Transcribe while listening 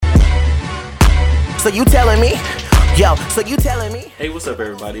So you telling me? Yo, so you telling me? Hey, what's up,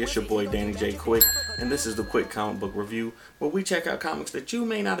 everybody? It's your boy Danny J. Quick, and this is the Quick Comic Book Review, where we check out comics that you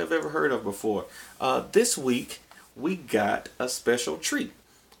may not have ever heard of before. This week, we got a special treat.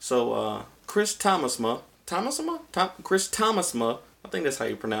 So, Chris Thomasma, I think that's how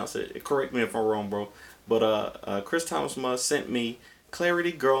you pronounce it. Correct me if I'm wrong, bro. But Chris Thomasma sent me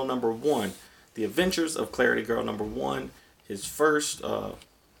Clarity Girl #1, The Adventures of Clarity Girl #1, his first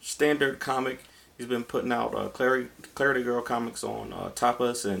standard comic. He's been putting out Clarity Girl comics on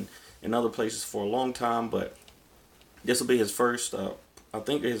Tapas and other places for a long time, but this will be his first, I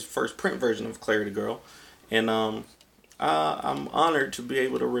think his first print version of Clarity Girl, and I'm honored to be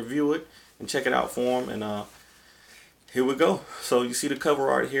able to review it and check it out for him, and here we go. So you see the cover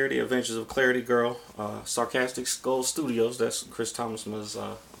art here, The Adventures of Clarity Girl, Sarcastic Skull Studios, that's Chris Thomas's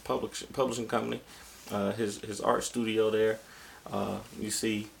publishing company, his art studio there. You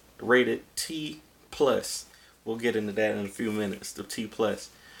see rated T+. We'll get into that in a few minutes, the T+.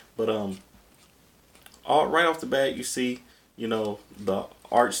 But right off the bat, you see, the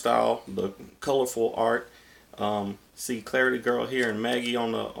art style, the colorful art. See Clarity Girl here and Maggie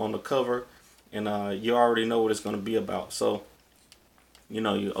on the cover, and you already know what it's going to be about. So,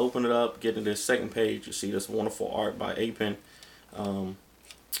 you open it up, get to this second page, you see this wonderful art by Apen.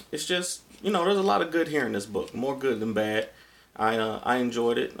 It's just, there's a lot of good here in this book, more good than bad. I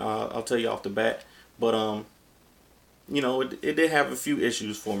enjoyed it. I'll tell you off the bat, but it did have a few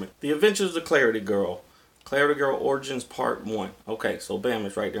issues for me. The Adventures of Clarity Girl Origins Part 1. Okay, so bam,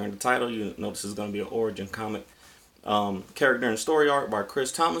 it's right there in the title. You know this is going to be an origin comic. Character and story art by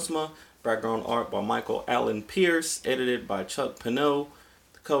Chris Thomasma. Background art by Michael Allen Pierce. Edited by Chuck Pinot.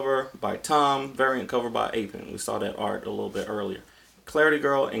 The cover by Tom. Variant cover by Apen. We saw that art a little bit earlier. Clarity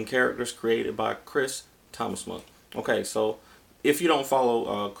Girl and characters created by Chris Thomasma. Okay, so if you don't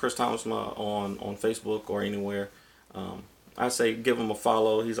follow Chris Thomasma on Facebook or anywhere, I say give him a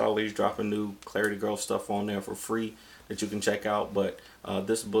follow. He's always dropping new Clarity Girl stuff on there for free that you can check out. But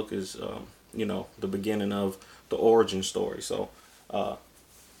this book is, the beginning of the origin story. So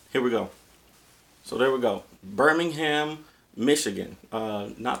here we go. So there we go. Birmingham, Michigan.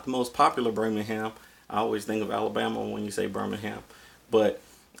 Not the most popular Birmingham. I always think of Alabama when you say Birmingham. But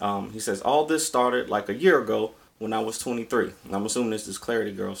he says, all this started like a year ago when I was 23. I'm assuming this is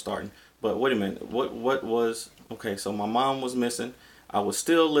Clarity Girl starting. But wait a minute. What was... Okay, so my mom was missing. I was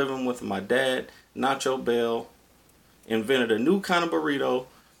still living with my dad. Nacho Bell invented a new kind of burrito.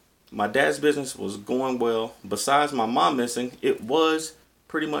 My dad's business was going well. Besides my mom missing, it was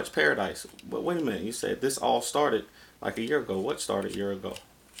pretty much paradise. But wait a minute. You said this all started like a year ago. What started a year ago?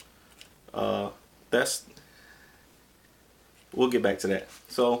 We'll get back to that.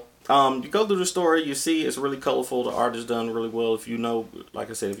 So... you go through the story, you see it's really colorful. The art is done really well. If you know, like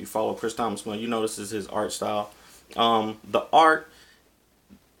I said, if you follow Chris Thomasma, you know this is his art style. The art,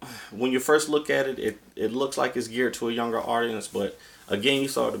 when you first look at it, it looks like it's geared to a younger audience. But again, you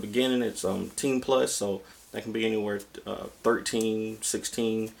saw at the beginning, it's teen plus, so that can be anywhere 13,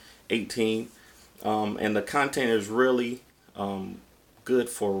 16, 18. And the content is really good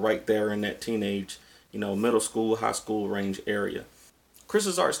for right there in that teenage, middle school, high school range area.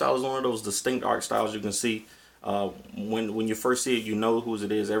 Chris's art style is one of those distinct art styles you can see when you first see it. You know whose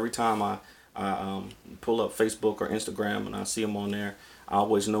it is. Every time I pull up Facebook or Instagram and I see him on there, I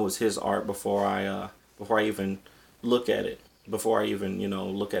always know it's his art before I even look at it. Before I even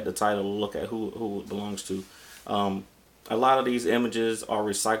look at the title, look at who it belongs to. A lot of these images are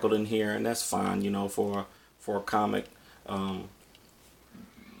recycled in here, and that's fine. For a comic.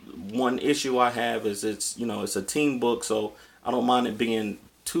 One issue I have is it's a teen book, so I don't mind it being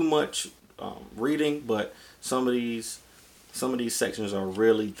too much reading, but some of these sections are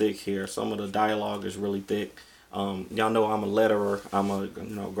really thick here. Some of the dialogue is really thick. Y'all know I'm a letterer. I'm a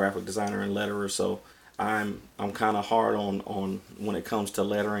graphic designer and letterer, so I'm kind of hard on when it comes to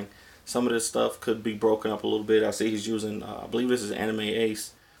lettering. Some of this stuff could be broken up a little bit. I see he's using I believe this is Anime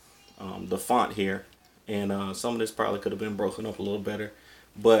Ace, the font here, and some of this probably could have been broken up a little better,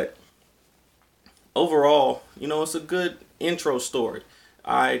 but overall, it's a good intro story.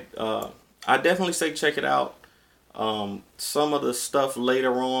 I definitely say check it out. Some of the stuff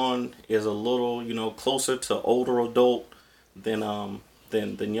later on is a little, closer to older adult than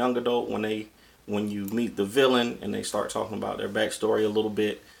young adult when you meet the villain and they start talking about their backstory a little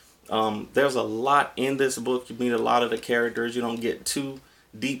bit. There's a lot in this book. You meet a lot of the characters. You don't get too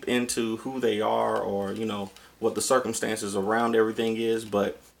deep into who they are or, what the circumstances around everything is,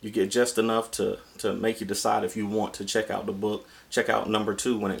 but you get just enough to make you decide if you want to check out the book, check out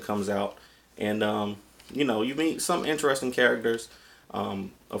 #2 when it comes out. And, you meet some interesting characters.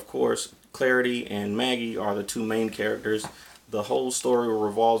 Of course, Clarity and Maggie are the two main characters. The whole story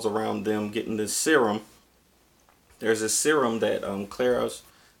revolves around them getting this serum. There's this serum that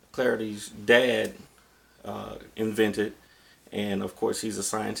Clarity's dad invented, and of course he's a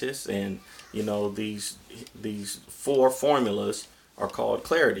scientist. And you know, these 4 formulas are called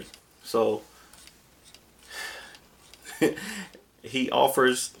Clarity. So he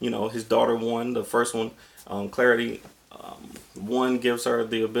offers, you know, his daughter one. The first one, Clarity, one gives her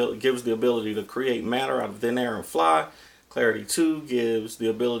the ability to create matter out of thin air and fly. Clarity 2 gives the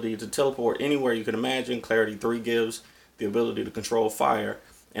ability to teleport anywhere you can imagine. Clarity 3 gives the ability to control fire.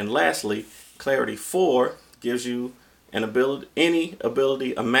 And lastly, Clarity 4 gives you any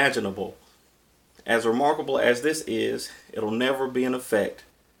ability imaginable. As remarkable as this is, it'll never be in effect.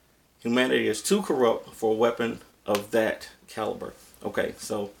 Humanity is too corrupt for a weapon of that caliber. Okay,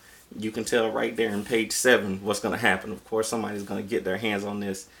 so you can tell right there in page 7 what's going to happen. Of course, somebody's going to get their hands on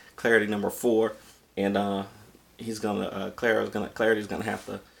this Clarity number 4, and Clarity's gonna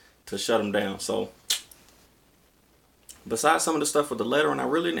have to shut him down. So besides some of the stuff with the lettering, I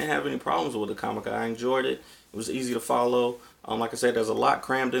really didn't have any problems with the comic. I enjoyed it. It was easy to follow. Like I said, there's a lot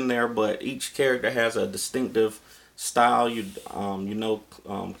crammed in there, but each character has a distinctive style.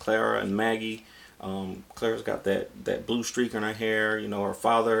 Clara and Maggie. Clara's got that blue streak in her hair. You know, her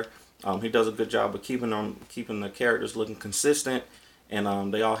father. He does a good job of keeping the characters looking consistent,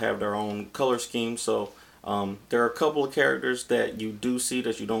 and they all have their own color scheme. So there are a couple of characters that you do see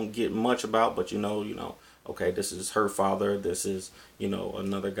that you don't get much about, but you know, okay, this is her father. This is, you know,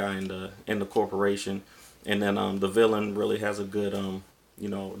 another guy in the corporation, and then the villain really has a good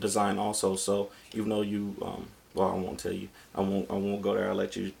design also. So even though well, I won't tell you. I won't go there. I'll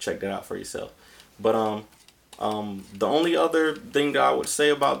let you check that out for yourself. But the only other thing that I would say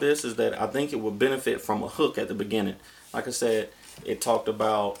about this is that I think it would benefit from a hook at the beginning. Like I said, it talked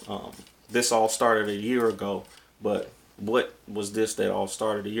about this all started a year ago, but what was this that all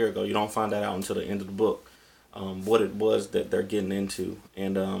started a year ago? You don't find that out until the end of the book, what it was that they're getting into.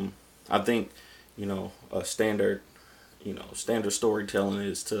 And I think, you know, standard storytelling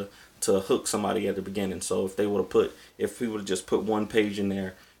is to hook somebody at the beginning. So if we would have just put one page in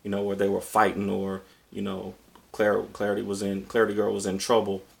there, you know, where they were fighting, or, you know, Clarity Girl was in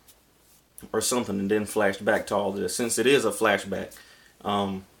trouble or something, and then flashed back to all this. Since it is a flashback,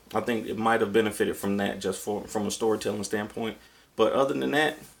 I think it might have benefited from that, just from a storytelling standpoint. But other than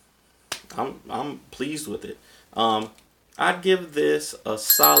that, I'm pleased with it. I'd give this a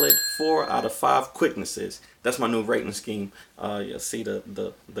solid 4 out of 5 quicknesses. That's my new rating scheme. You'll see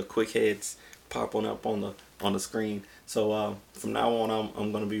the quick heads popping up on the screen. So from now on,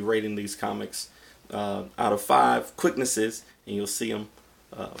 I'm going to be rating these comics out of 5 quicknesses, and you'll see them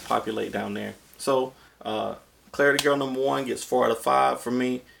populate down there. So Clarity Girl number 1 gets 4 out of 5 for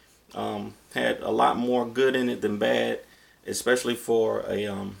me. Had a lot more good in it than bad, especially for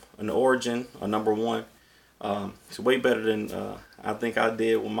an origin, a number 1. It's way better than I think I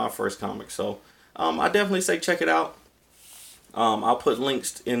did with my first comic. So I definitely say check it out. I'll put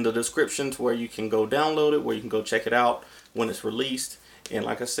links in the description to where you can go download it, where you can go check it out when it's released. And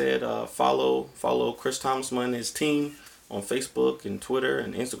like I said, follow Chris Thomasma and his team on Facebook and Twitter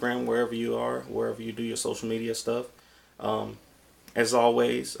and Instagram, wherever you do your social media stuff. As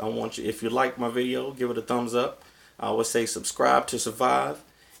always, I want you, if you like my video, give it a thumbs up. I always say subscribe to survive.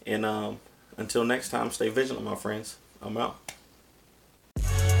 And until next time, stay vigilant, my friends. I'm out.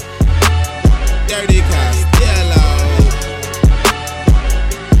 Dirty Costello.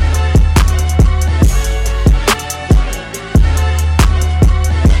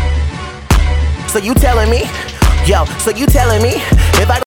 So you telling me if I